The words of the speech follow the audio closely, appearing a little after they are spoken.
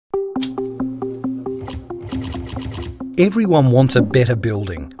Everyone wants a better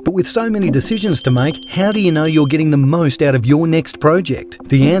building, but with so many decisions to make, how do you know you're getting the most out of your next project?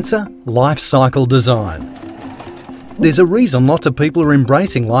 The answer? Life cycle design. There's a reason lots of people are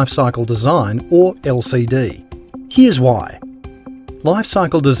embracing life cycle design, or LCD. Here's why. Life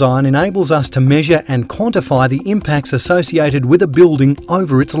cycle design enables us to measure and quantify the impacts associated with a building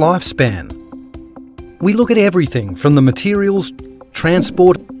over its lifespan. We look at everything from the materials,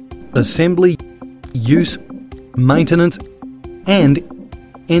 transport, assembly, use, maintenance, and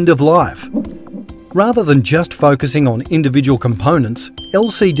end of life. Rather than just focusing on individual components,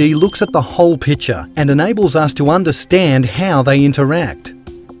 LCD looks at the whole picture and enables us to understand how they interact.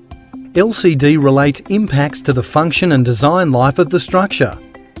 LCD relates impacts to the function and design life of the structure.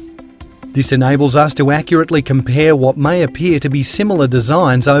 This enables us to accurately compare what may appear to be similar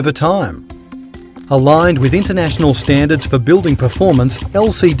designs over time. Aligned with international standards for building performance,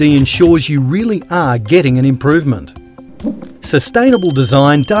 LCD ensures you really are getting an improvement. Sustainable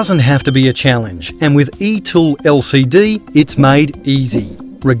design doesn't have to be a challenge, and with eTool LCD, it's made easy.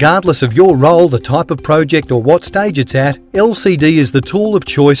 Regardless of your role, the type of project or what stage it's at, LCD is the tool of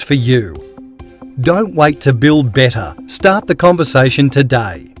choice for you. Don't wait to build better. Start the conversation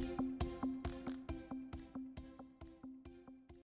today.